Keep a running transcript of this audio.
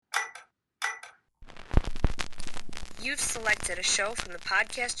You've selected a show from the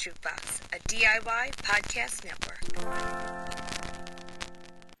Podcast Jukebox, a DIY podcast network.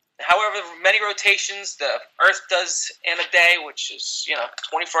 However many rotations the Earth does in a day, which is,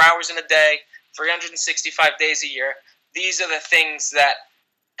 24 hours in a day, 365 days a year, these are the things that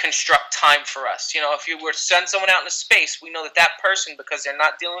construct time for us. If you were to send someone out into space, we know that person, because they're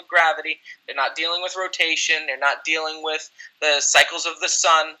not dealing with gravity, they're not dealing with rotation, they're not dealing with the cycles of the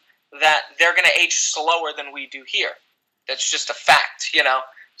sun, that they're going to age slower than we do here. That's just a fact,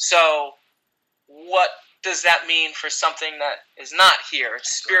 So what does that mean for something that is not here? It's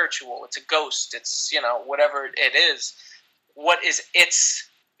spiritual, it's a ghost, it's, whatever it is. What is its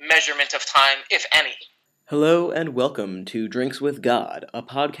measurement of time, if any? Hello and welcome to Drinks with God, a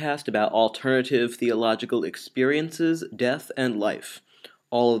podcast about alternative theological experiences, death, and life.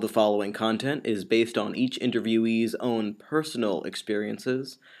 All of the following content is based on each interviewee's own personal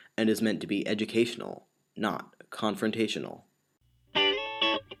experiences and is meant to be educational, not confrontational.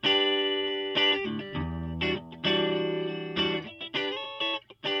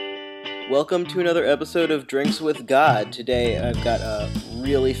 Welcome to another episode of Drinks with God. Today I've got a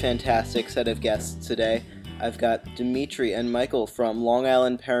really fantastic set of guests today. I've got Dimitri and Michael from Long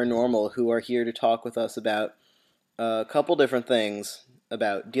Island Paranormal who are here to talk with us about a couple different things,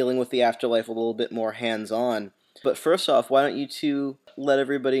 about dealing with the afterlife a little bit more hands-on. But first off, why don't you two let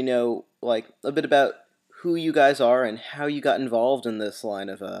everybody know a bit about who you guys are and how you got involved in this line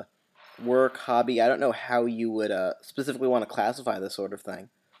of work, hobby. I don't know how you would specifically want to classify this sort of thing.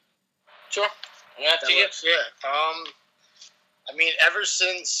 Sure. Ever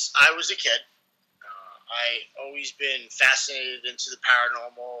since I was a kid, I always been fascinated into the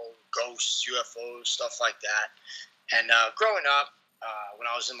paranormal, ghosts, UFOs, stuff like that. And growing up, when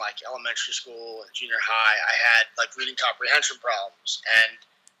I was in elementary school and junior high, I had reading comprehension problems. And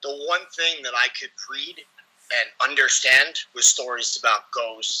the one thing that I could read and understand was stories about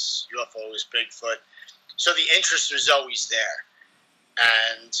ghosts, UFOs, Bigfoot. So the interest was always there.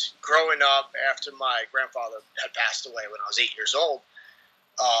 And growing up, after my grandfather had passed away when I was 8 years old,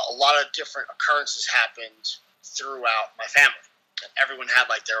 a lot of different occurrences happened throughout my family. And everyone had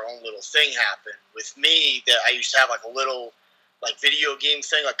their own little thing happen. With me, that I used to have a little video game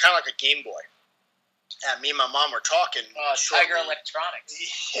thing, kind of like a Game Boy. And me and my mom were talking. Tiger Electronics.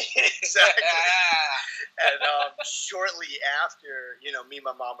 Exactly. And shortly after, me and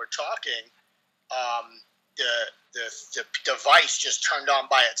my mom were talking, the device just turned on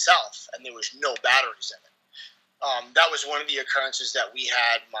by itself, and there was no batteries in it. That was one of the occurrences that we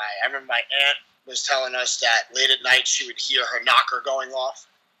had. I remember my aunt was telling us that late at night she would hear her knocker going off.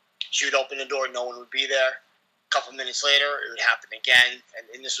 She would open the door, no one would be there. A couple minutes later, it would happen again,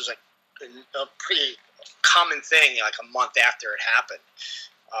 and this was a pretty common thing. A month after it happened,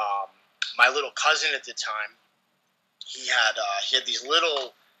 my little cousin at the time, he had these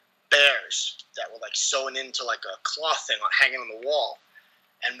little bears that were sewn into a cloth thing hanging on the wall,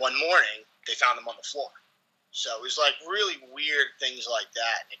 and one morning they found them on the floor. So it was really weird things like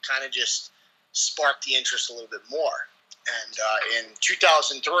that. It kind of just sparked the interest a little bit more. And in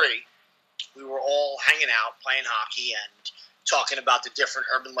 2003, we were all hanging out, playing hockey, and talking about the different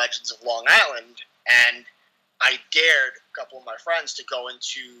urban legends of Long Island. And I dared a couple of my friends to go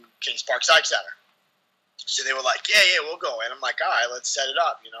into Kings Park Psych Center. So they were like, yeah, we'll go. And I'm like, all right, let's set it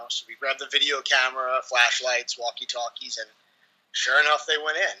up, So we grabbed the video camera, flashlights, walkie-talkies, and sure enough, they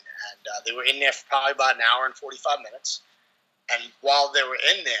went in. And they were in there for probably about an hour and 45 minutes. And while they were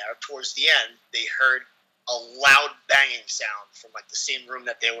in there, towards the end, they heard a loud banging sound from the same room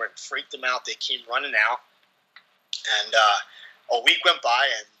that they were in. Freaked them out. They came running out. And a week went by,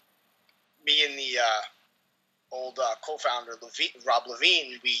 and me and the old co-founder, Rob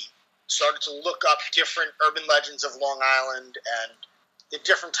Levine, we started to look up different urban legends of Long Island and the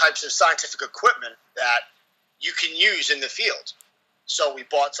different types of scientific equipment that you can use in the field. So we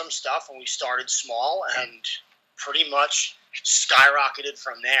bought some stuff, and we started small and pretty much skyrocketed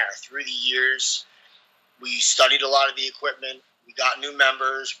from there. Through the years, we studied a lot of the equipment. We got new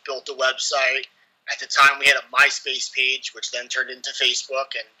members, built a website. At the time, we had a MySpace page, which then turned into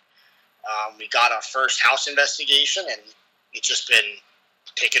Facebook, and we got our first house investigation, and it's just been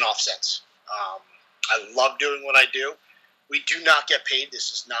taken off since. I love doing what I do. We do not get paid.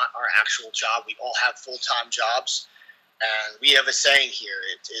 This is not our actual job. We all have full-time jobs. And we have a saying here.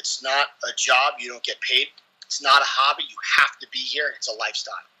 It's not a job. You don't get paid. It's not a hobby. You have to be here. It's a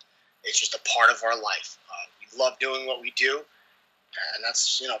lifestyle. It's just a part of our life. We love doing what we do. And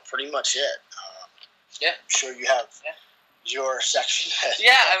that's, pretty much it. Yeah. I'm sure you have your section.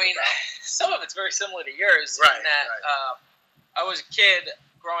 Yeah, some of it's very similar to yours. Right, in that, right. I was a kid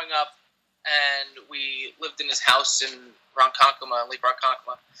growing up and we lived in his house in Ronkonkoma, Lake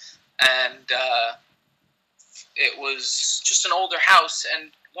Ronkonkoma, and it was just an older house.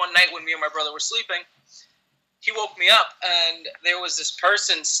 And one night when me and my brother were sleeping, he woke me up, and there was this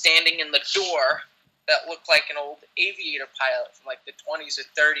person standing in the door that looked like an old aviator pilot from like the 20s or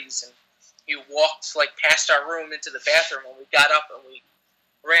 30s, and he walked like past our room into the bathroom, and we got up and we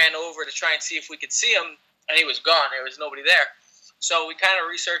ran over to try and see if we could see him, and he was gone. There was nobody there. So we kind of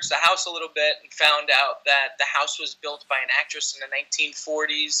researched the house a little bit and found out that the house was built by an actress in the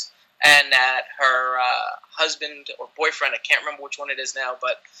 1940s, and that her husband or boyfriend, I can't remember which one it is now,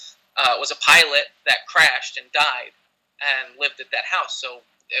 but was a pilot that crashed and died and lived at that house. So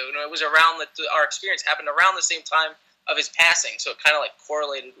it was around our experience happened around the same time of his passing, so it kind of like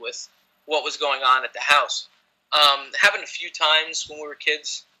correlated with what was going on at the house. It happened a few times when we were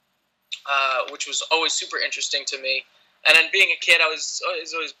kids, which was always super interesting to me. And then being a kid, I was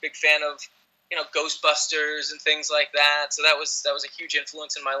always a big fan of, Ghostbusters and things like that. So that was a huge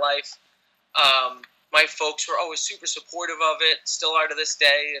influence in my life. My folks were always super supportive of it, still are to this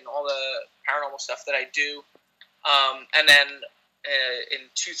day, and all the paranormal stuff that I do. And then in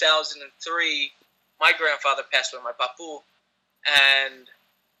 2003, my grandfather passed away, my papu, and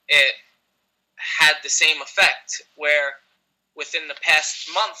it had the same effect where within the past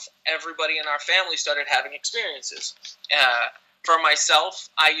month, everybody in our family started having experiences. For myself,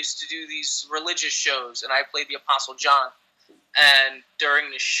 I used to do these religious shows, and I played the Apostle John. And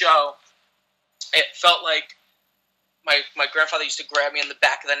during the show, it felt like my grandfather used to grab me in the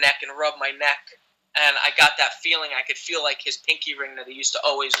back of the neck and rub my neck. And I got that feeling. I could feel like his pinky ring that he used to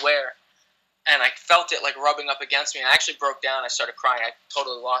always wear. And I felt it like rubbing up against me. I actually broke down. I started crying. I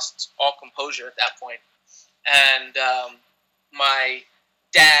totally lost all composure at that point. And my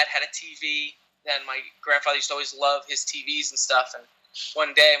dad had a TV, and my grandfather used to always love his TVs and stuff. And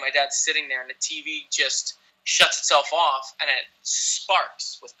one day, my dad's sitting there, and the TV just shuts itself off, and it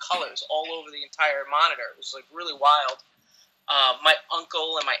sparks with colors all over the entire monitor. It was like really wild. My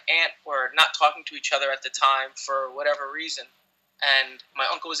uncle and my aunt were not talking to each other at the time for whatever reason. And my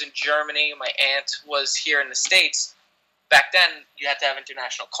uncle was in Germany. My aunt was here in the States. Back then, you had to have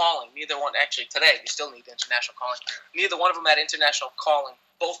international calling. Neither one, actually today, you still need international calling. Neither one of them had international calling.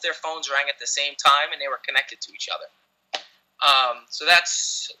 Both their phones rang at the same time, and they were connected to each other. So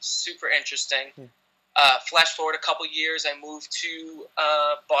that's super interesting. Flash forward a couple years, I moved to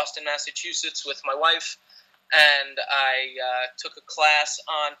Boston, Massachusetts with my wife, and I took a class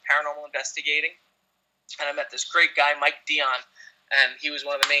on paranormal investigating. And I met this great guy, Mike Dion, and he was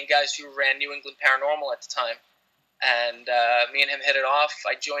one of the main guys who ran New England Paranormal at the time. And me and him hit it off.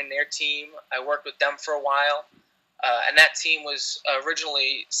 I joined their team. I worked with them for a while. And that team was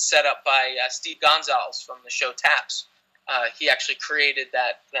originally set up by Steve Gonzalez from the show Taps. He actually created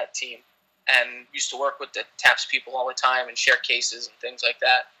that team and used to work with the Taps people all the time and share cases and things like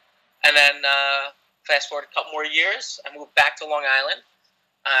that. And then fast forward a couple more years, I moved back to Long Island.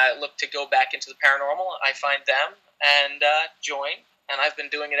 I looked to go back into the paranormal. I find them and join. And I've been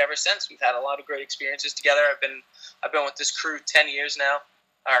doing it ever since. We've had a lot of great experiences together. I've been with this crew 10 years now,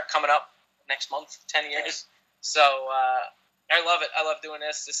 or coming up next month, 10 years. So I love it. I love doing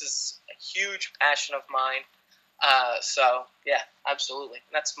this. This is a huge passion of mine. So yeah, absolutely.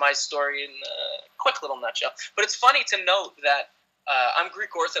 And that's my story in a quick little nutshell. But it's funny to note that I'm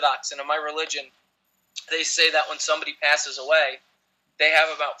Greek Orthodox, and in my religion, they say that when somebody passes away, they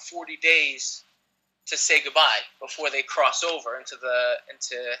have about 40 days to say goodbye before they cross over into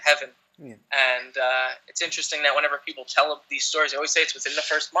heaven. Yeah. And it's interesting that whenever people tell these stories, they always say it's within the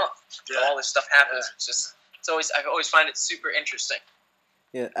first month that all this stuff happens. Yeah. I always find it super interesting.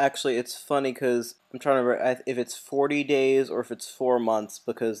 Yeah, actually, it's funny because I'm trying to remember if it's 40 days or if it's 4 months,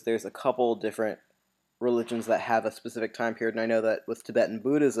 because there's a couple different religions that have a specific time period, and I know that with Tibetan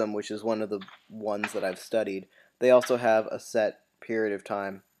Buddhism, which is one of the ones that I've studied, they also have a set period of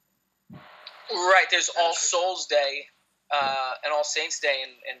time. Right, there's All Souls Day and All Saints Day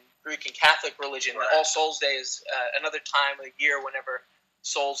in Greek and Catholic religion. Right. All Souls Day is another time of the year whenever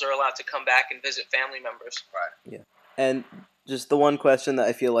souls are allowed to come back and visit family members. Right. Yeah. And just the one question that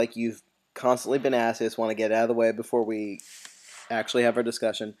I feel like you've constantly been asked, I just want to get out of the way before we actually have our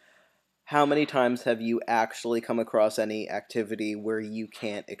discussion. How many times have you actually come across any activity where you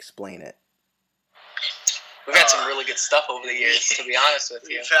can't explain it? We've had some really good stuff over the years, to be honest with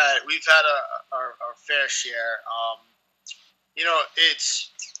you. We've had our fair share.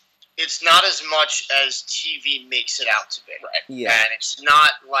 It's not as much as TV makes it out to be. Right. Yeah. And it's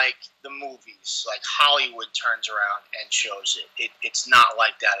not like the movies, like Hollywood turns around and shows it. It's not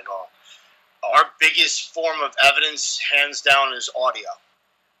like that at all. Our biggest form of evidence, hands down, is audio.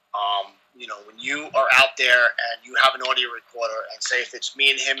 when you are out there and you have an audio recorder, and say if it's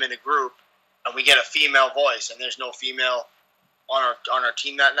me and him in a group, and we get a female voice, and there's no female on our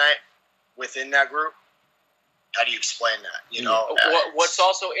team that night within that group, how do you explain that? What's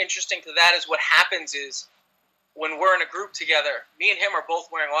also interesting to that is what happens is when we're in a group together, me and him are both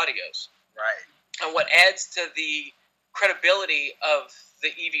wearing audios. Right. And what adds to the credibility of the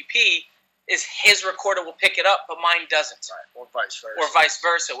EVP is his recorder will pick it up, but mine doesn't. Right. Or vice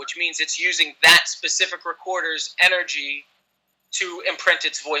versa. Which means it's using that specific recorder's energy to imprint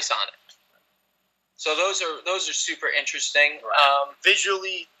its voice on it. So those are super interesting. Right.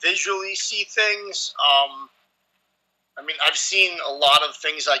 Visually see things. I've seen a lot of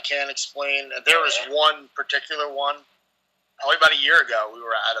things I can't explain. There was one particular one. Probably about a year ago, we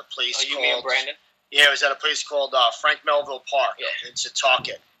were at a place called... You, me, and Brandon? Yeah, it was at a place called Frank Melville Park in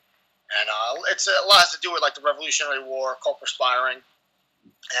Setauket. And a lot has to do with like the Revolutionary War, cult perspiring.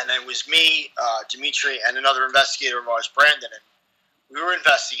 And it was me, Dimitri, and another investigator of ours, Brandon. And we were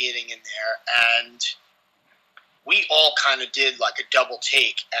investigating in there, and we all kind of did like a double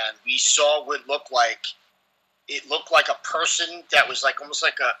take, and we saw what looked like a person that was like almost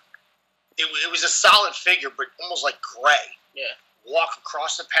like it was a solid figure, but almost like gray. Yeah. Walk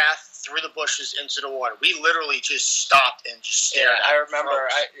across the path, through the bushes, into the water. We literally just stopped and just stared at it. I remember.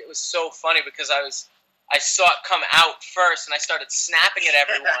 It was so funny because I saw it come out first, and I started snapping at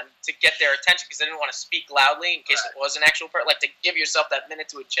everyone to get their attention because I didn't want to speak loudly in case it was an actual person. Like to give yourself that minute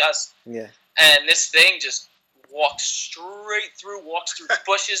to adjust. Yeah. And this thing just walks straight through, walks through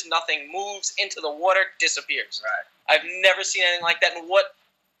bushes, nothing moves, into the water, disappears. Right. I've never seen anything like that. And what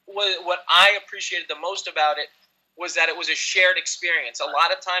I appreciated the most about it was that it was a shared experience. A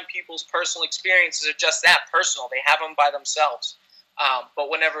lot of time people's personal experiences are just that, personal. They have them by themselves. But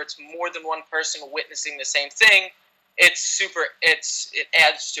whenever it's more than one person witnessing the same thing, it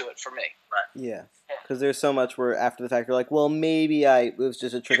adds to it for me. Right. Yeah. Because there's so much where after the fact you're like, well, maybe it was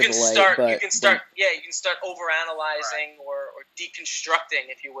just a trick of the light. You can start overanalyzing or deconstructing,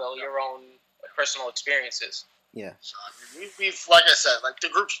 if you will, your own personal experiences. Yeah. So, we've like I said, like the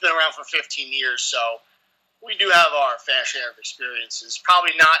group's been around for 15 years, so we do have our fair share of experiences.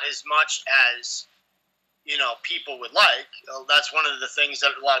 Probably not as much as people would like. That's one of the things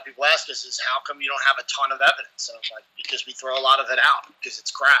that a lot of people ask us is, how come you don't have a ton of evidence? And I'm like, because we throw a lot of it out because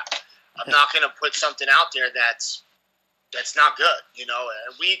it's crap. I'm not going to put something out there that's not good. And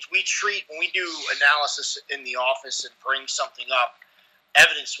we treat, when we do analysis in the office and bring something up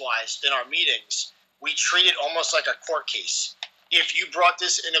evidence-wise in our meetings, we treat it almost like a court case. If you brought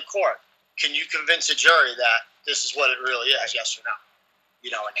this in a court, can you convince a jury that this is what it really is, yes or no?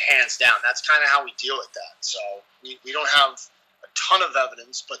 And hands down, that's kind of how we deal with that. So we don't have a ton of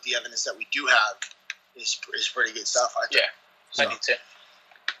evidence, but the evidence that we do have is pretty good stuff, I think. Yeah, I do too.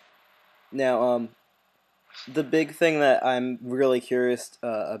 Now, the big thing that I'm really curious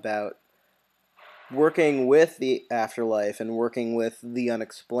about, working with the afterlife and working with the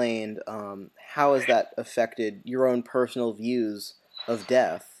unexplained, how has that affected your own personal views of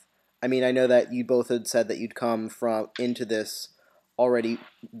death? I mean, I know that you both had said that you'd come into this already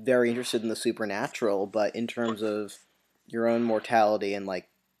very interested in the supernatural, but in terms of your own mortality and like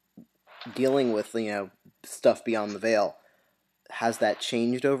dealing with stuff beyond the veil, has that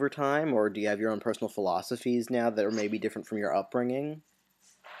changed over time, or do you have your own personal philosophies now that are maybe different from your upbringing?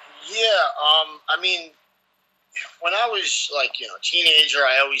 Yeah, when I was like a teenager,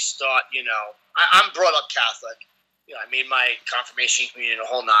 I always thought I'm brought up Catholic. I made my confirmation communion the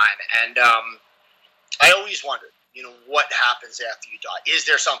whole nine, and I always wondered, what happens after you die? Is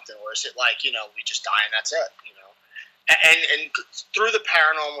there something, or is it like we just die and that's it? And through the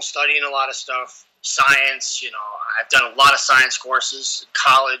paranormal, studying a lot of stuff, science, I've done a lot of science courses in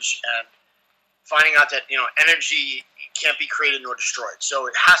college, and finding out that energy can't be created nor destroyed, so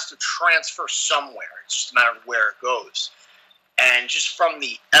it has to transfer somewhere. It's just a matter of where it goes. And just from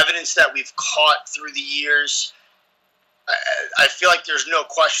the evidence that we've caught through the years, I feel like there's no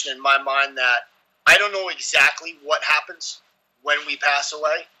question in my mind that I don't know exactly what happens when we pass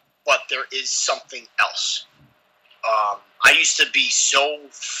away, but there is something else. I used to be so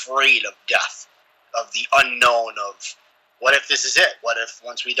afraid of death, of the unknown, of what if this is it? What if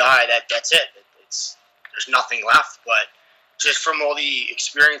once we die, that's it? There's nothing left. But just from all the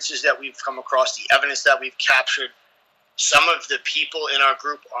experiences that we've come across, the evidence that we've captured, some of the people in our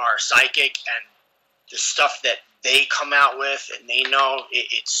group are psychic, and the stuff that they come out with and they know,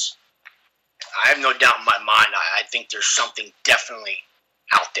 I have no doubt in my mind, I think there's something definitely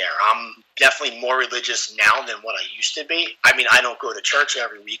out there. I'm definitely more religious now than what I used to be. I mean, I don't go to church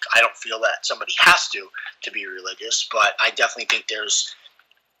every week. I don't feel that somebody has to be religious, but I definitely think there's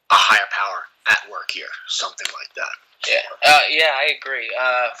higher power at work here, something like that. Yeah, I agree.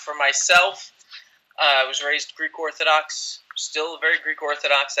 For myself, I was raised Greek Orthodox, still very Greek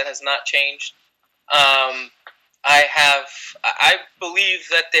Orthodox. That has not changed. I believe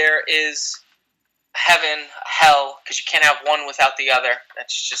that there is heaven, hell, because you can't have one without the other.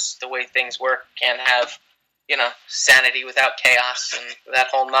 That's just the way things work. You can't have, sanity without chaos and that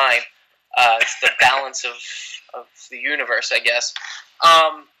whole nine. It's the balance of the universe, I guess.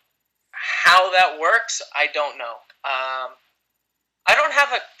 How that works, I don't know. I don't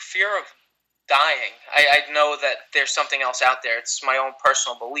have a fear of dying. I know that there's something else out there. It's my own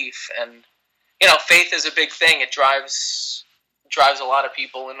personal belief, and faith is a big thing. It drives a lot of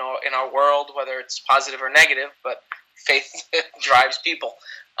people in our world, whether it's positive or negative. But faith drives people.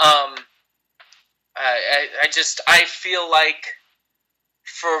 I feel like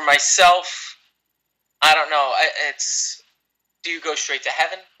for myself, I don't know. Do you go straight to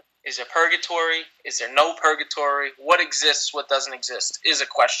heaven? Is there purgatory? Is there no purgatory? What exists? What doesn't exist is a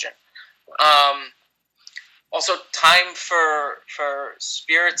question. Also, time for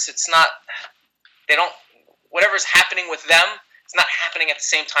spirits. It's not. They don't. Whatever's happening with them, it's not happening at the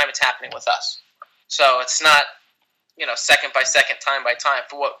same time it's happening with us. So it's not, second by second, time by time.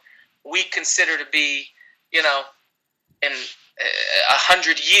 For what we consider to be, in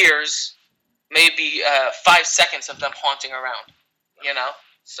 100 years, maybe 5 seconds of them haunting around.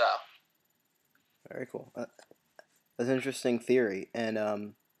 So. Very cool. That's an interesting theory.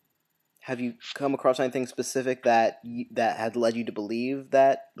 And have you come across anything specific that had led you to believe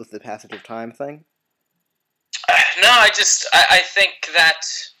that with the passage of time thing? No, I think that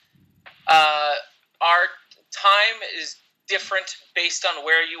our time is different based on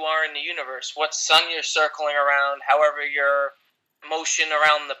where you are in the universe, what sun you're circling around, however your motion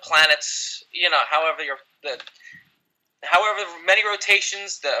around the planets, however many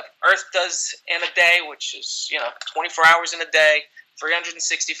rotations the Earth does in a day, which is 24 hours in a day,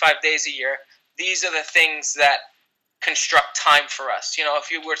 365 days a year. These are the things that construct time for us.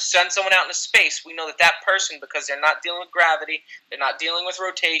 If you were to send someone out into space, we know that person, because they're not dealing with gravity, they're not dealing with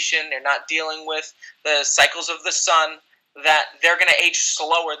rotation, they're not dealing with the cycles of the sun, that they're going to age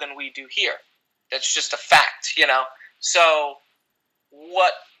slower than we do here. That's just a fact, So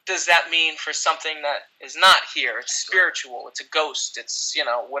what does that mean for something that is not here? It's spiritual, it's a ghost, it's,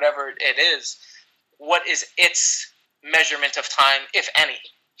 whatever it is. What is its measurement of time, if any?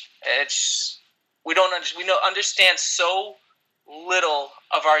 We don't understand so little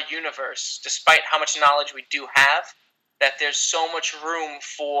of our universe, despite how much knowledge we do have, that there's so much room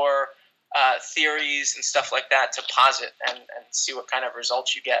for theories and stuff like that to posit and see what kind of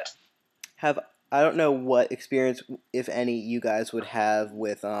results you get. I don't know what experience, if any, you guys would have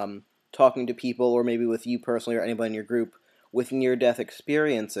with talking to people, or maybe with you personally or anybody in your group, with near-death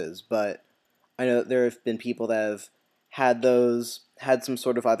experiences, but I know that there have been people that have had some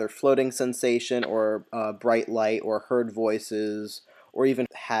sort of either floating sensation or bright light, or heard voices, or even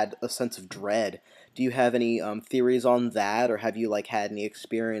had a sense of dread. Do you have any theories on that, or have you had any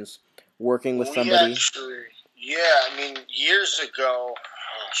experience working with somebody? Years ago,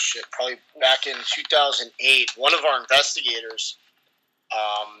 probably back in 2008, one of our investigators,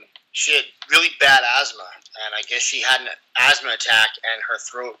 she had really bad asthma, and I guess she had an asthma attack, and her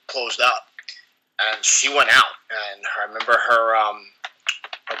throat closed up. And she went out, and I remember her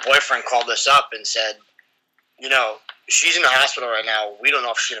boyfriend called us up and said, she's in the hospital right now. We don't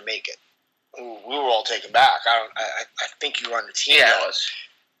know if she's going to make it. We were all taken back. I think you were on the team. Yeah, I was.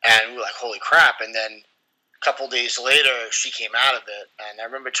 And we were like, holy crap. And then a couple days later, she came out of it, and I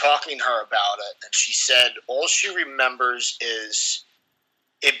remember talking to her about it, and she said all she remembers is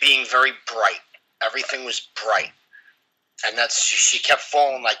it being very bright. Everything was bright. And she kept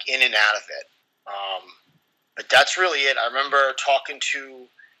falling in and out of it. But that's really it. I remember talking to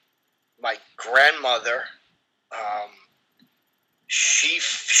my grandmother.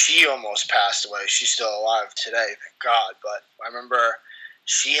 She almost passed away. She's still alive today, thank God. But I remember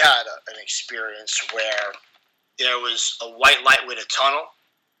she had an experience where there was a white light with a tunnel,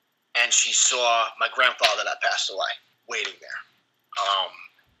 and she saw my grandfather that passed away waiting there.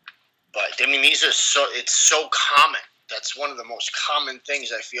 But it's so common. That's one of the most common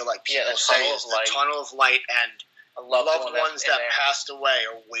things I feel like people say is the tunnel of light, and loved ones that passed away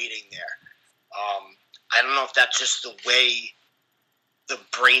are waiting there. I don't know if that's just the way the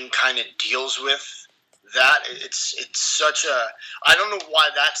brain kind of deals with that. It's such a... I don't know why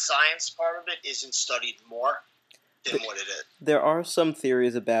that science part of it isn't studied more than what it is. There are some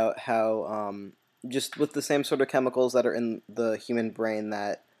theories about how, just with the same sort of chemicals that are in the human brain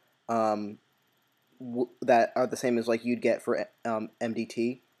that... that are the same as you'd get for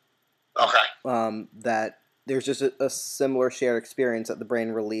MDT, Okay. That there's just a similar shared experience that the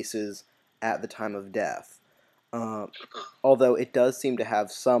brain releases at the time of death. Although it does seem to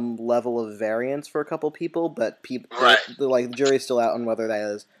have some level of variance for a couple people, but Right. the jury's still out on whether that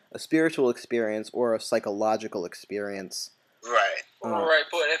is a spiritual experience or a psychological experience. Right. Right,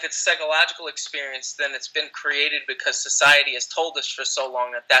 but if it's a psychological experience, then it's been created because society has told us for so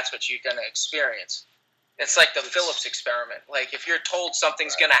long that that's what you're going to experience. It's like the Phillips experiment. Like, if you're told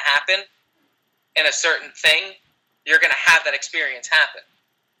something's going to happen in a certain thing, you're going to have that experience happen.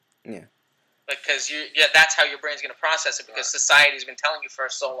 Yeah. Because that's how your brain's going to process it, because society's been telling you for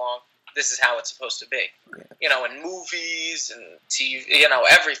so long this is how it's supposed to be. Yeah. In movies and TV,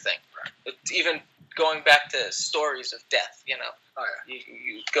 everything. Even going back to stories of death, Oh, yeah.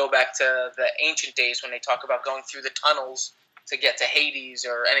 You go back to the ancient days when they talk about going through the tunnels to get to Hades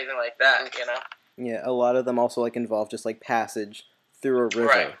or anything like that, Yeah, a lot of them also involve just passage through a river.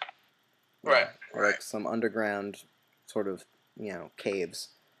 Right. Yeah, Right. or some underground sort of caves,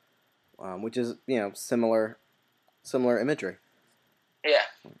 which is similar imagery. Yeah.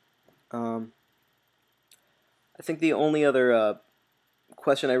 I think the only other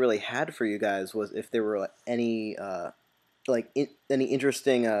question I really had for you guys was if there were any any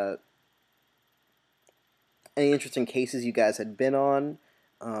interesting cases you guys had been on,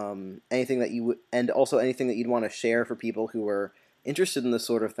 anything that you would, and also anything that you'd want to share for people who were interested in this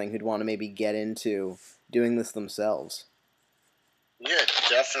sort of thing, who'd want to maybe get into doing this themselves. Yeah,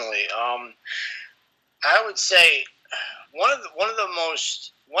 definitely. I would say one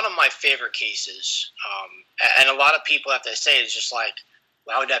of my favorite cases, and a lot of people have to say is just like,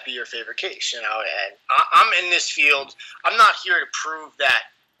 why would that be your favorite case? And I'm in this field. I'm not here to prove that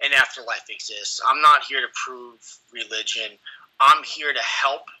an afterlife exists. I'm not here to prove religion. I'm here to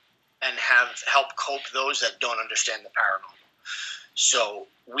help and help cope those that don't understand the paranormal. So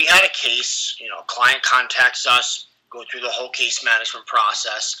we had a case. A client contacts us, go through the whole case management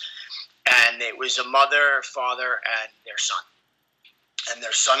process, and it was a mother, father, and their son. And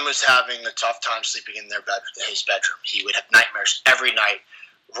their son was having a tough time sleeping in his bedroom. He would have nightmares every night,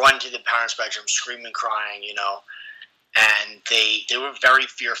 run to the parents' bedroom, screaming, crying, and they were very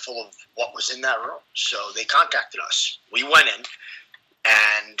fearful of what was in that room. So they contacted us. We went in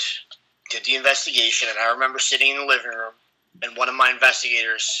and did the investigation, and I remember sitting in the living room, and one of my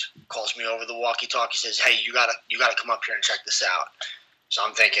investigators calls me over the walkie-talkie, says, "Hey, you gotta come up here and check this out." So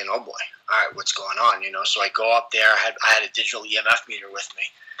I'm thinking, oh boy, all right, what's going on? So I go up there. I had a digital EMF meter with me.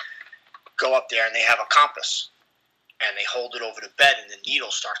 Go up there, and they have a compass, and they hold it over the bed, and the needle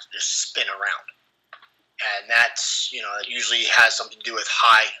starts to just spin around. And that's, it usually has something to do with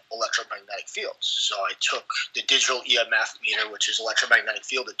high electromagnetic fields. So I took the digital EMF meter, which is electromagnetic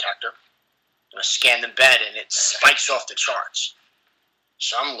field detector, and I scanned the bed, and it spikes off the charts.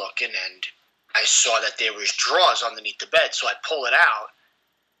 So I'm looking, and I saw that there was drawers underneath the bed, so I pull it out,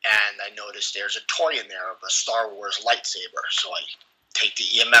 and I noticed there's a toy in there of a Star Wars lightsaber. So I take the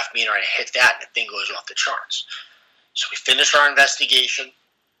EMF meter, and I hit that, and the thing goes off the charts. So we finish our investigation,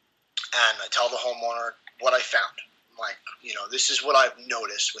 and I tell the homeowner what I found. I'm like, this is what I've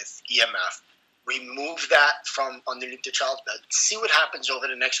noticed with EMF. Remove that from underneath the child's bed. See what happens over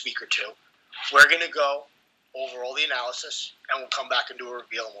the next week or two. We're going to go over all the analysis, and we'll come back and do a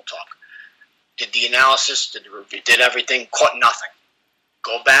reveal, and we'll talk. Did the analysis, did everything, caught nothing.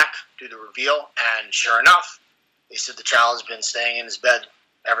 Go back, do the reveal, and sure enough, they said the child has been staying in his bed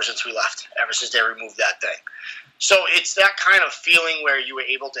ever since we left, ever since they removed that thing. So it's that kind of feeling where you were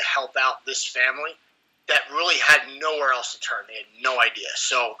able to help out this family that really had nowhere else to turn. They had no idea.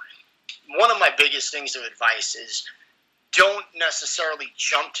 So one of my biggest things of advice is don't necessarily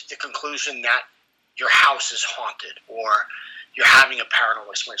jump to the conclusion that your house is haunted or you're having a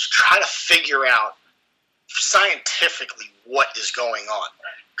paranormal experience. Try to figure out scientifically what is going on.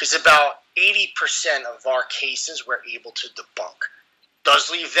 Because about 80% of our cases we're able to debunk.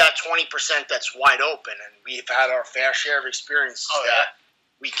 Does leave that 20% that's wide open, and we've had our fair share of experiences that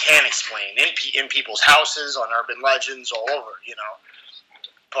we can't explain in people's houses, on urban legends, all over,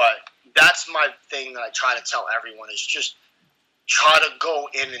 But that's my thing that I try to tell everyone is just try to go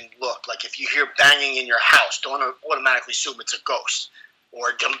in and look. Like if you hear banging in your house, don't automatically assume it's a ghost or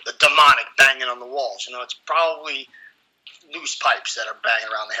a demonic banging on the walls. It's probably loose pipes that are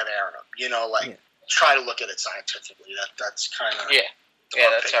banging around the head of air. Try to look at it scientifically. That's kind of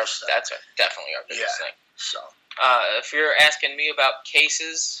that's definitely our biggest thing. So if you're asking me about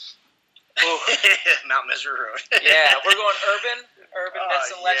cases, Mount Misery Road. Yeah, we're going urban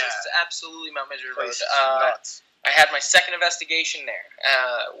myths and legends. It's absolutely Mount Misery Road. Nuts. I had my second investigation there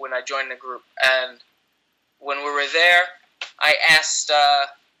when I joined the group, and when we were there, I asked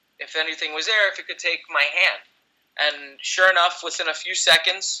if anything was there, if it could take my hand. And sure enough, within a few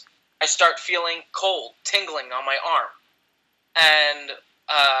seconds, I start feeling cold, tingling on my arm. And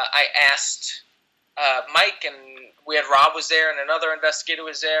I asked Mike, and we had Rob was there, and another investigator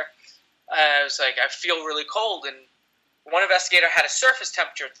was there. I was like, I feel really cold. And one investigator had a surface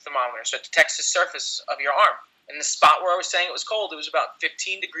temperature thermometer, so it detects the surface of your arm. And the spot where I was saying it was cold, it was about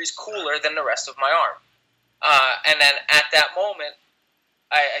 15 degrees cooler than the rest of my arm. And then at that moment,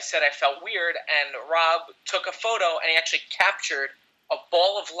 I said I felt weird, and Rob took a photo, and he actually captured a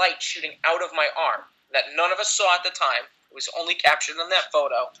ball of light shooting out of my arm that none of us saw at the time. It was only captured in that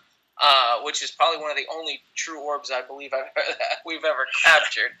photo, which is probably one of the only true orbs I believe we've ever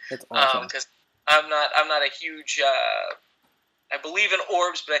captured. That's awesome. Because I'm not a huge. I believe in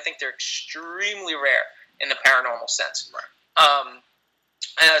orbs, but I think they're extremely rare in the paranormal sense.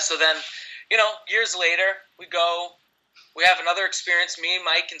 So then, years later, we have another experience, me and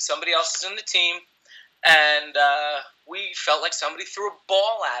Mike and somebody else is in the team, and we felt like somebody threw a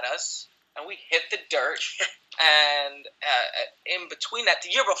ball at us, and we hit the dirt, and in between that,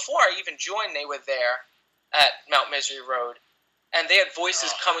 the year before I even joined, they were there at Mount Misery Road, and they had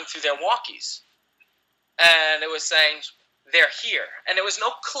voices coming through their walkies, and it was saying, they're here, and there was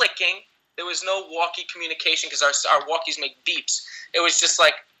no clicking, there was no walkie communication, because our walkies make beeps. It was just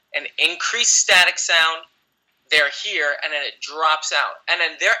like an increased static sound, they're here, and then it drops out. And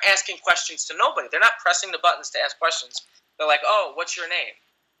then they're asking questions to nobody. They're not pressing the buttons to ask questions. They're like, oh, what's your name?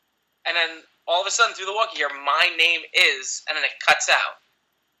 And then all of a sudden, through the walkie here, my name is, and then it cuts out.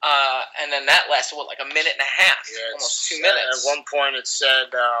 And then that lasted, like a minute and a half, almost 2 minutes. At one point it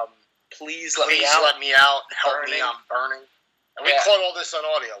said, please let me out. Help me, I'm burning. And we caught all this on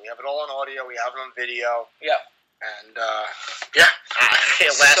audio. We have it all on audio. We have it on video. Yeah. And,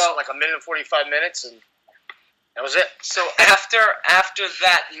 it lasted like a minute and 45 minutes, and that was it. So after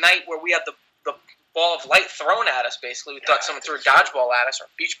that night where we had the ball of light thrown at us, basically, we thought someone threw a dodgeball at us or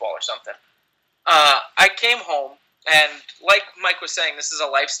a beach ball or something. I came home, and like Mike was saying, this is a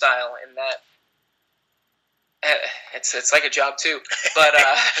lifestyle in that it's like a job too. But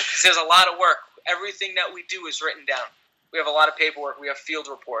there's a lot of work. Everything that we do is written down. We have a lot of paperwork. We have field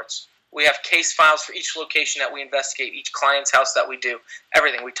reports. We have case files for each location that we investigate, each client's house that we do,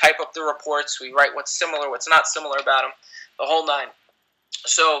 everything. We type up the reports. We write what's similar, what's not similar about them, the whole nine.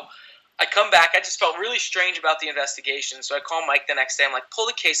 So I come back. I just felt really strange about the investigation. So I call Mike the next day. I'm like, pull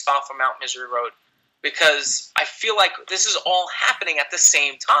the case file from Mount Misery Road, because I feel like this is all happening at the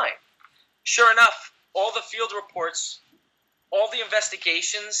same time. Sure enough, all the field reports, all the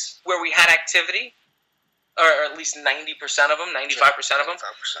investigations where we had activity, or at least 90% of them, 95% of them,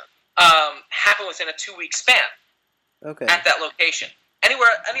 happened within a 2-week span. Okay. At that location. Any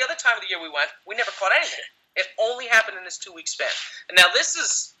other time of the year we went, we never caught anything. It only happened in this 2-week span. And now this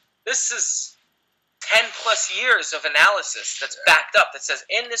is 10 plus years of analysis that's backed up that says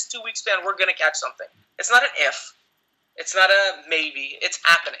in this 2-week span we're going to catch something. It's not an if. It's not a maybe. It's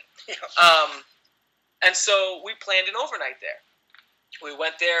happening. And so we planned an overnight there. We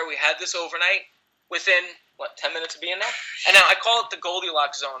went there. We had this overnight within 10 minutes of being there. And now I call it the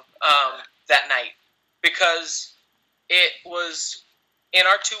Goldilocks zone that night, because it was in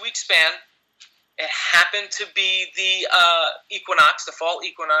our 2-week span. It happened to be the equinox, the fall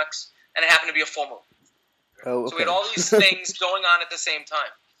equinox, and it happened to be a full moon. Oh, okay. So we had all these things going on at the same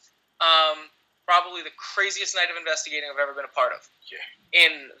time. Probably the craziest night of investigating I've ever been a part of. Yeah.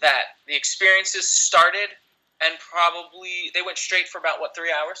 In that the experiences started, and probably they went straight for about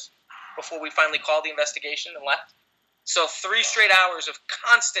 3 hours before we finally called the investigation and left. So 3 straight hours of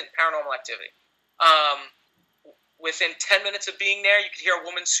constant paranormal activity. Within 10 minutes of being there, you could hear a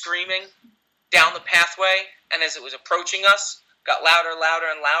woman screaming down the pathway, and as it was approaching us, got louder, louder,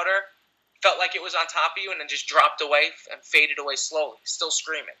 and louder. Felt like it was on top of you, and then just dropped away and faded away slowly, still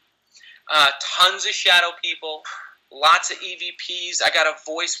screaming. Tons of shadow people, lots of EVPs. I got a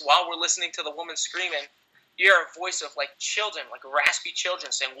voice while we're listening to the woman screaming. You hear a voice of children, raspy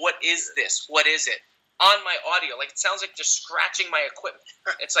children saying, "What is this? What is it?" On my audio, it sounds like they're scratching my equipment.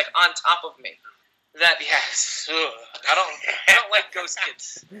 It's on top of me. I don't like ghost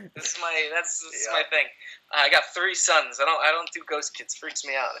kids. That's my thing. I got 3 sons. I don't do ghost kids. Freaks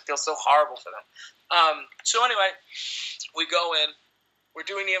me out. I feel so horrible for them. So anyway, we go in. We're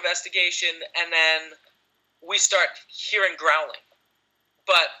doing the investigation, and then we start hearing growling.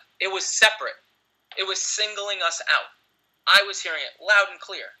 But it was separate. It was singling us out. I was hearing it loud and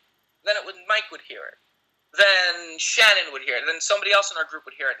clear. Then Mike would hear it. Then Shannon would hear it. Then somebody else in our group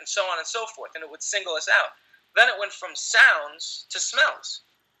would hear it, and so on and so forth. And it would single us out. Then it went from sounds to smells.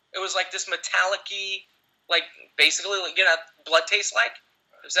 It was like this metallic-y, basically, blood tastes like.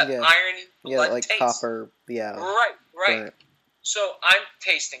 It was that Yeah. irony blood like taste. copper. Yeah. Right. burnt. So I'm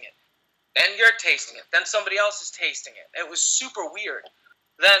tasting it. Then you're tasting it. Then somebody else is tasting it. It was super weird.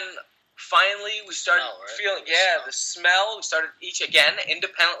 Then finally we started feeling, the smell. We started each again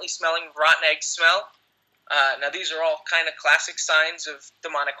independently smelling rotten egg smell. Now these are all kind of classic signs of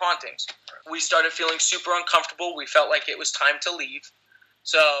demonic hauntings. We started feeling super uncomfortable. We felt like it was time to leave.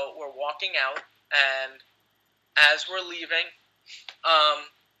 So we're walking out, and as we're leaving,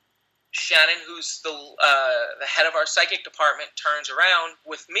 Shannon, who's the head of our psychic department, turns around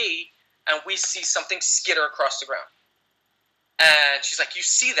with me, and we see something skitter across the ground. And she's like, "You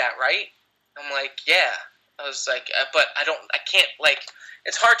see that, right?" I'm like, "Yeah." I was like, "But I can't, like,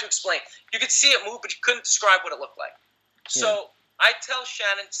 it's hard to explain. You could see it move, but you couldn't describe what it looked like." So I tell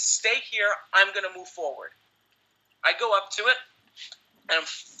Shannon, "Stay here. I'm going to move forward." I go up to it, and I'm,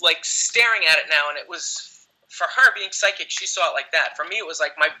 like, staring at it now, and it was, for her being psychic, she saw it like that. For me, it was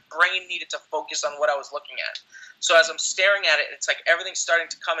like my brain needed to focus on what I was looking at. So as I'm staring at it, it's like everything's starting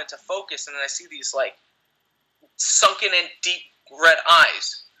to come into focus, and then I see these, like, sunken in deep red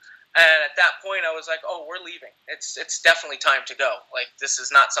eyes. And at that point, I was like, "Oh, we're leaving. It's definitely time to go. Like, this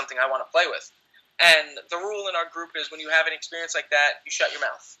is not something I want to play with." And the rule in our group is when you have an experience like that, you shut your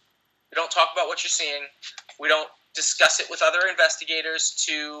mouth. You don't talk about what you're seeing. We don't discuss it with other investigators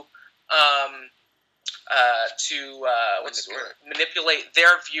to manipulate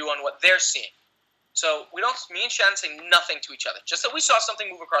their view on what they're seeing. So me and Shannon say nothing to each other. Just that we saw something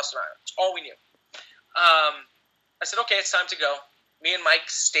move across the room. That's all we knew. I said, "Okay, it's time to go." Me and Mike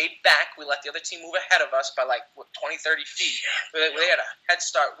stayed back. We let the other team move ahead of us by 20, 30 feet. They had a head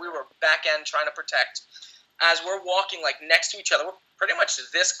start. We were back end trying to protect. As we're walking next to each other, we're pretty much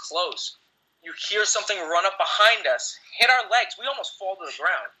this close. You hear something run up behind us, hit our legs. We almost fall to the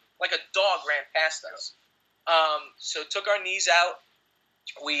ground. Like a dog ran past us. So took our knees out.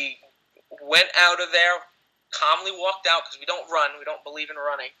 We went out of there, calmly walked out because we don't run. We don't believe in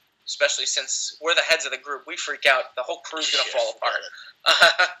running. Especially since we're the heads of the group. We freak out. The whole crew's going to fall apart.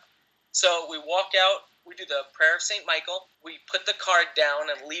 So we walk out. We do the prayer of St. Michael. We put the card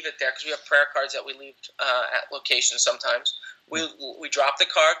down and leave it there because we have prayer cards that we leave at locations sometimes. We drop the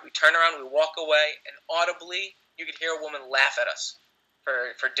card. We turn around. We walk away. And audibly, you could hear a woman laugh at us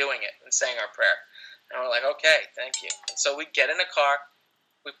for doing it and saying our prayer. And we're like, "Okay, thank you." And so we get in a car.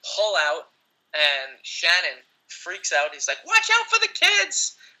 We pull out. And Shannon freaks out. He's like, "Watch out for the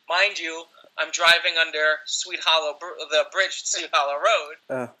kids!" Mind you, I'm driving under the bridge to Sweet Hollow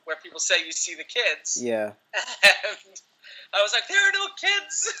Road, where people say you see the kids. Yeah. And I was like, "There are no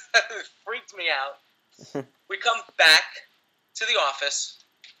kids!" It freaked me out. We come back to the office,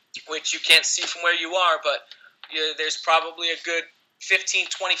 which you can't see from where you are, but there's probably a good 15,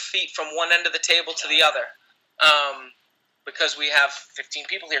 20 feet from one end of the table to the other. Because we have 15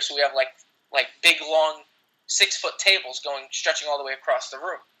 people here, so we have like big, long 6-foot tables stretching all the way across the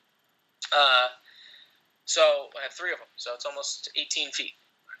room. So I have 3 of them, so it's almost 18 feet.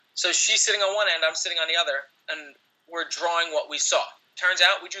 So she's sitting on one end, I'm sitting on the other, and we're drawing what we saw. Turns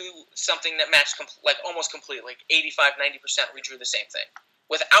out we drew something that matched almost completely, 85, 90%. We drew the same thing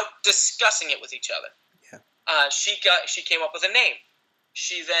without discussing it with each other. Yeah. She came up with a name.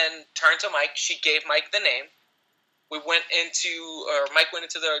 She then turned to Mike. She gave Mike the name. Mike went into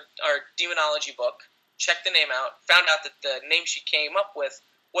our demonology book, checked the name out, found out that the name she came up with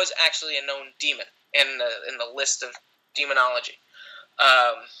was actually a known demon in the list of demonology.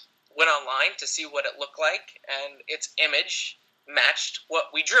 Went online to see what it looked like, and its image matched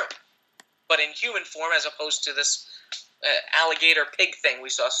what we drew, but in human form as opposed to this alligator pig thing we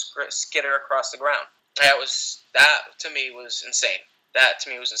saw skitter across the ground. That to me was insane.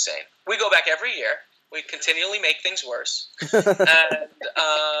 We go back every year. We continually make things worse, and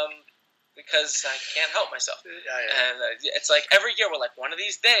because I can't help myself. And it's like every year we're like, one of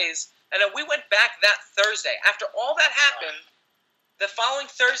these days. And then we went back that Thursday. After all that happened, the following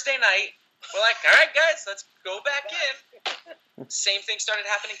Thursday night, we're like, "All right, guys, let's go back in." Same thing started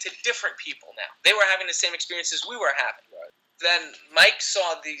happening to different people now. They were having the same experiences we were having. Right. Then Mike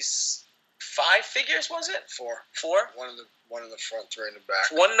saw these 5 figures, was it? 4. One in the front, 3 in the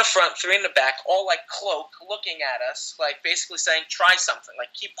back. 1 in the front, 3 in the back, all cloaked, looking at us, basically saying, "Try something,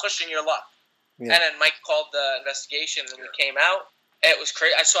 keep pushing your luck." Yeah. And then Mike called the investigation, and we came out. It was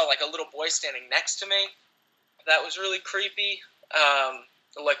crazy. I saw a little boy standing next to me. That was really creepy.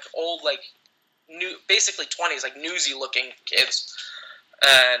 Old, new, basically 20s, newsy looking kids.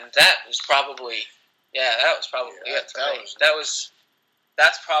 And that was probably it for me.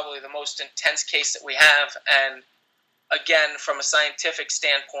 That's probably the most intense case that we have. And again, from a scientific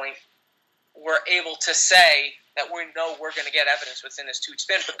standpoint, we're able to say that we know we're going to get evidence within this 2-week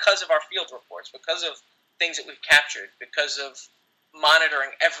span because of our field reports, because of things that we've captured, because of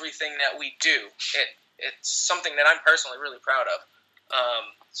monitoring everything that we do. It's something that I'm personally really proud of.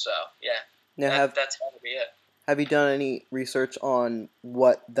 So, yeah, Now, that's got to be it. have you done any research on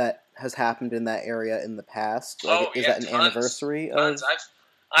what that has happened in that area in the past? Like, is that an anniversary of? Tons.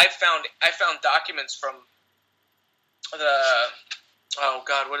 I found documents from the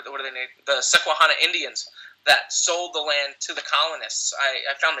what are they named? The Susquehanna Indians that sold the land to the colonists.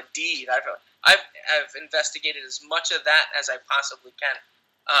 I found the deed. I've investigated as much of that as I possibly can,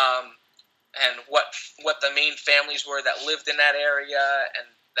 and what the main families were that lived in that area and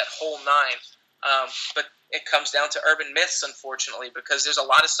that whole nine. But it comes down to urban myths, unfortunately, because there's a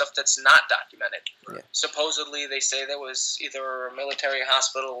lot of stuff that's not documented. Yeah. Supposedly, they say there was either a military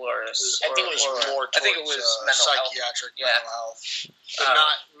hospital or I think it was more towards psychiatric mental health, but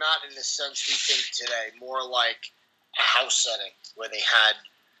not in the sense we think today. More like a house setting where they had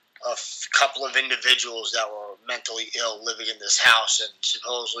a couple of individuals that were mentally ill living in this house, and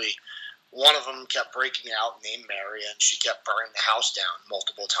supposedly one of them kept breaking out, named Mary, and she kept burning the house down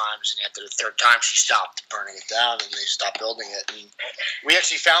multiple times. And after the third time, she stopped burning it down, and they stopped building it. And we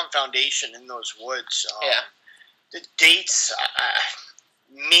actually found foundation in those woods. The dates,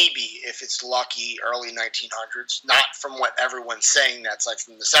 maybe if it's lucky, early 1900s. Not from what everyone's saying. That's like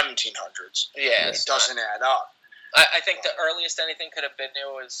from the 1700s. Yeah, it doesn't add up. I think the earliest anything could have been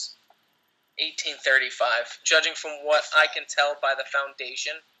there was 1835, judging from what I can tell by the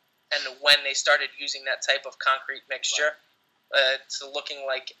foundation. And when they started using that type of concrete mixture, it's looking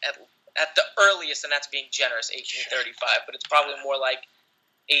like at the earliest, and that's being generous, 1835. But it's probably more like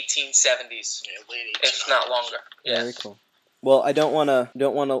 1870s, late 1800s. if not longer. Yeah. Very cool. Well, I don't want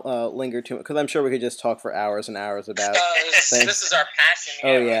to linger too much because I'm sure we could just talk for hours and hours about things. This is our passion.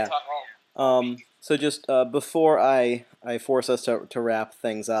 Oh yeah. So just before I force us to wrap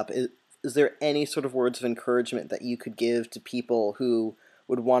things up, is there any sort of words of encouragement that you could give to people who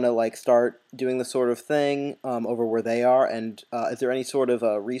would want to start doing this sort of thing over where they are, and is there any sort of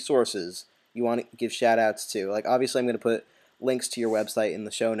resources you want to give shout outs to? Obviously I'm going to put links to your website in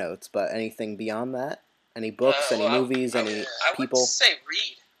the show notes, but anything beyond that? Any books, any movies, any people? I would say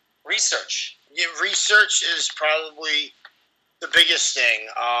research. Yeah, research is probably the biggest thing.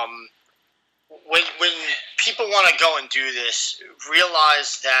 When people want to go and do this,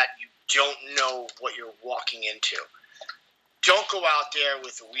 realize that you don't know what you're walking into. Don't go out there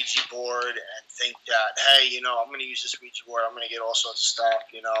with a Ouija board and think that, hey, I'm going to use this Ouija board, I'm going to get all sorts of stuff,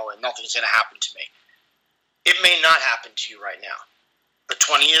 and nothing's going to happen to me. It may not happen to you right now. But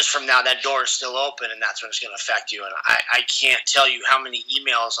 20 years from now, that door is still open, and that's when it's going to affect you. And I can't tell you how many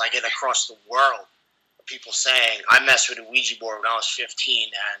emails I get across the world of people saying, I messed with a Ouija board when I was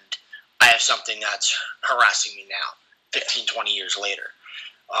 15, and I have something that's harassing me now, 15, 20 years later.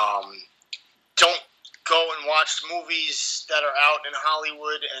 Don't go and watch movies that are out in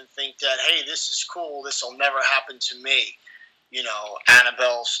Hollywood and think that, hey, this is cool, this will never happen to me.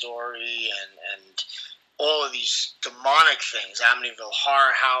 Annabelle story and all of these demonic things, Amityville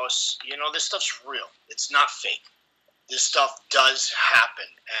Horror House, this stuff's real. It's not fake. This stuff does happen.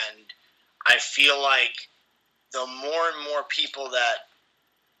 And I feel like the more and more people that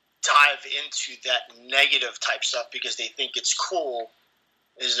dive into that negative type stuff because they think it's cool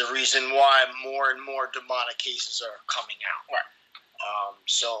is the reason why more and more demonic cases are coming out. Right.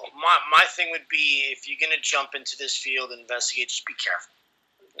 So my thing would be, if you're going to jump into this field and investigate, just be careful.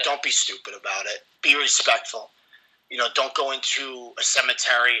 Yeah. Don't be stupid about it. Be respectful. Don't go into a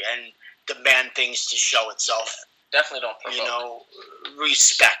cemetery and demand things to show itself. Definitely don't provoke.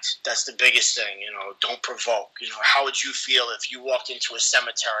 Respect. That's the biggest thing. Don't provoke. How would you feel if you walked into a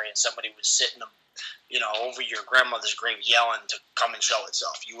cemetery and somebody was sitting over your grandmother's grave yelling to come and show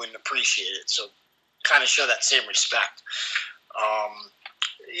itself? You wouldn't appreciate it. So kind of show that same respect.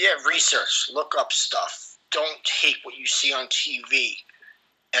 Research. Look up stuff. Don't take what you see on TV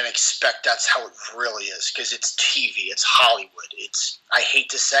and expect that's how it really is, because it's TV. It's Hollywood. I hate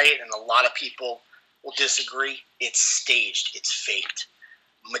to say it, and a lot of people will disagree. It's staged. It's faked.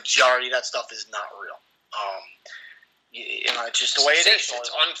 Majority of that stuff is not real. It's just the way it is.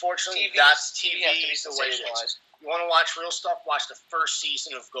 It's unfortunately that's TV the way it is. You want to watch real stuff? Watch the first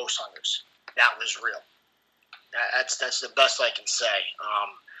season of Ghost Hunters. That was real. That's the best I can say.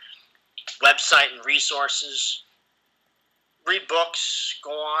 Website and resources. Read books.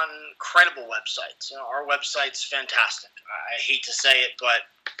 Go on credible websites. Our website's fantastic. I hate to say it, but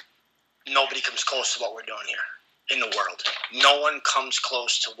nobody comes close to what we're doing here in the world. No one comes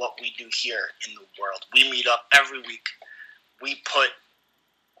close to what we do here in the world. We meet up every week. We put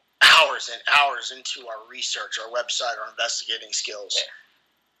hours and hours into our research, our website, our investigating skills. Yeah.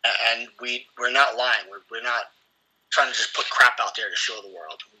 And we're not lying. We're not trying to just put crap out there to show the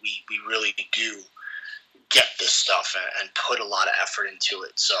world. We really do get this stuff and put a lot of effort into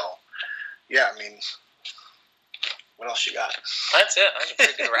it. So, yeah, I mean, what else you got? That's it. That's a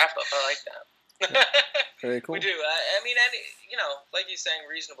pretty good wrap up. I like that. Very cool. We do. I mean, like you're saying,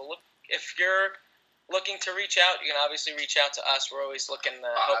 reasonable. Look, if you're looking to reach out, you can obviously reach out to us. We're always looking to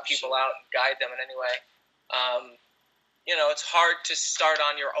help people out, guide them in any way. It's hard to start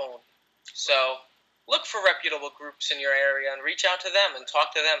on your own. So look for reputable groups in your area and reach out to them and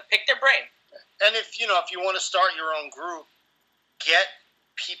talk to them. Pick their brain. And if you want to start your own group, get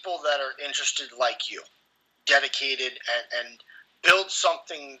people that are interested like you, dedicated, and build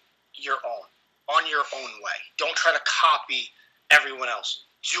something your own, on your own way. Don't try to copy everyone else.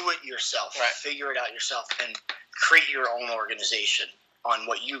 Do it yourself. Right. Figure it out yourself and create your own organization on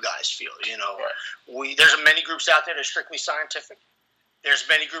what you guys feel. Right. There's many groups out there that are strictly scientific. There's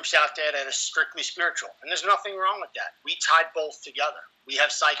many groups out there that are strictly spiritual, and there's nothing wrong with that. We tied both together. We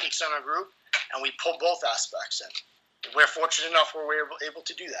have psychics in our group, and we pull both aspects in. We're fortunate enough where we're able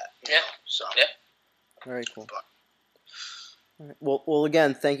to do that. Yeah. So. Yeah. Very cool. All right. Well,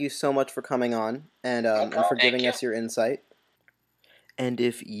 again, thank you so much for coming on and for giving us your insight. And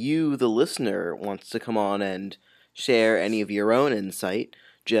if you, the listener, wants to come on and share any of your own insight,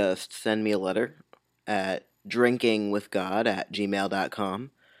 just send me a letter at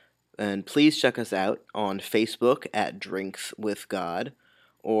drinkingwithgod@gmail.com. And please check us out on Facebook at Drinks with God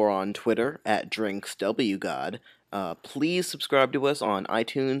or on Twitter at DrinksWGod. Please subscribe to us on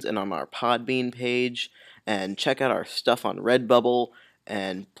iTunes and on our Podbean page, and check out our stuff on Redbubble.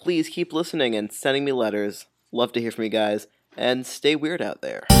 And please keep listening and sending me letters. Love to hear from you guys, and stay weird out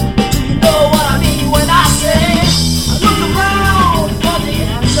there. Do you know what I mean when I say I look around?